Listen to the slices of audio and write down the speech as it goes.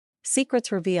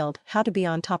Secrets revealed: how to be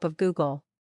on top of Google.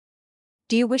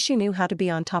 Do you wish you knew how to be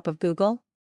on top of Google?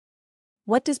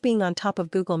 What does being on top of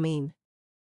Google mean?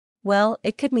 Well,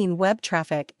 it could mean web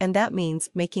traffic, and that means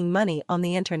making money on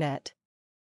the internet.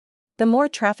 The more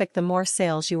traffic, the more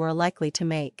sales you are likely to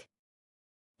make.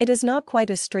 It is not quite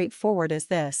as straightforward as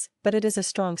this, but it is a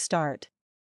strong start.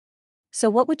 So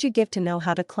what would you give to know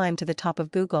how to climb to the top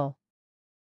of Google?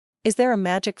 Is there a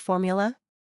magic formula?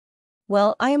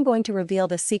 Well, I am going to reveal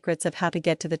the secrets of how to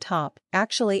get to the top.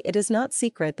 Actually, it is not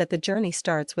secret that the journey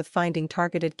starts with finding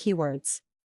targeted keywords.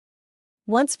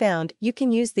 Once found, you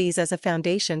can use these as a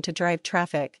foundation to drive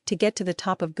traffic. To get to the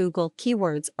top of Google,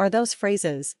 keywords are those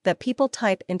phrases that people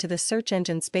type into the search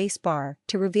engine spacebar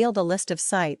to reveal the list of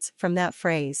sites from that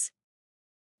phrase.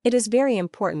 It is very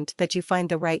important that you find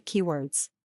the right keywords.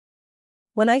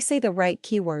 When I say the right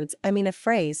keywords, I mean a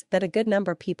phrase that a good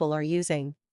number of people are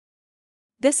using.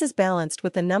 This is balanced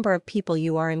with the number of people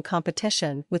you are in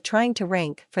competition with trying to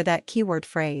rank for that keyword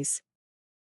phrase.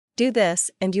 Do this,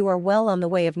 and you are well on the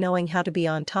way of knowing how to be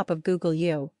on top of Google.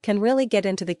 You can really get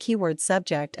into the keyword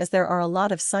subject, as there are a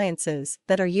lot of sciences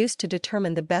that are used to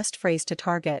determine the best phrase to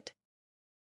target.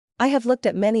 I have looked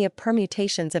at many of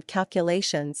permutations of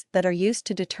calculations that are used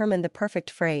to determine the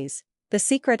perfect phrase. The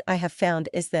secret I have found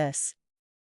is this.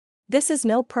 This is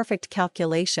no perfect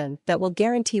calculation that will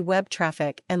guarantee web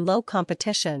traffic and low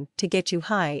competition to get you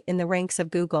high in the ranks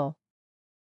of Google.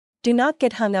 Do not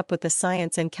get hung up with the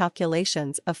science and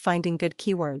calculations of finding good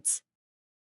keywords.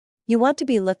 You want to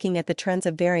be looking at the trends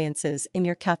of variances in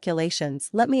your calculations.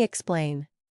 Let me explain.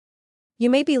 You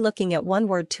may be looking at one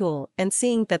word tool and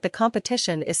seeing that the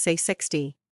competition is, say,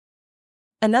 60.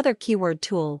 Another keyword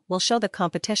tool will show the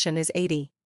competition is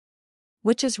 80.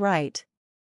 Which is right?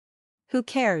 Who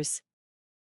cares?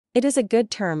 It is a good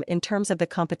term in terms of the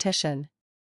competition.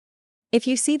 If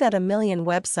you see that 1 million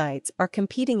websites are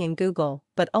competing in Google,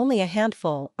 but only a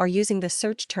handful are using the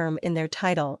search term in their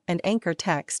title and anchor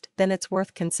text, then it's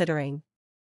worth considering.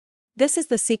 This is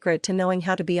the secret to knowing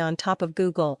how to be on top of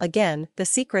Google. Again, the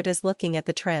secret is looking at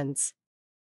the trends.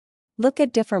 Look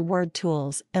at different word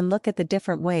tools and look at the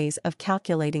different ways of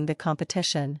calculating the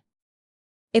competition.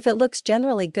 If it looks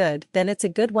generally good, then it's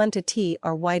a good one to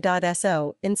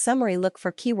try.so. In summary, look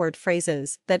for keyword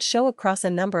phrases that show across a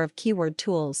number of keyword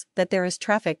tools that there is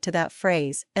traffic to that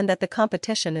phrase and that the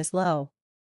competition is low.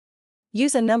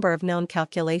 Use a number of known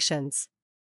calculations.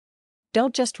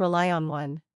 Don't just rely on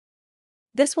one.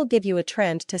 This will give you a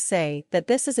trend to say that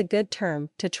this is a good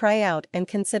term to try out and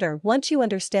consider. Once you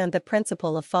understand the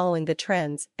principle of following the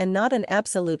trends and not an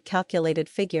absolute calculated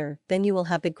figure, then you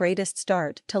will have the greatest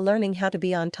start to learning how to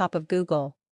be on top of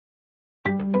Google.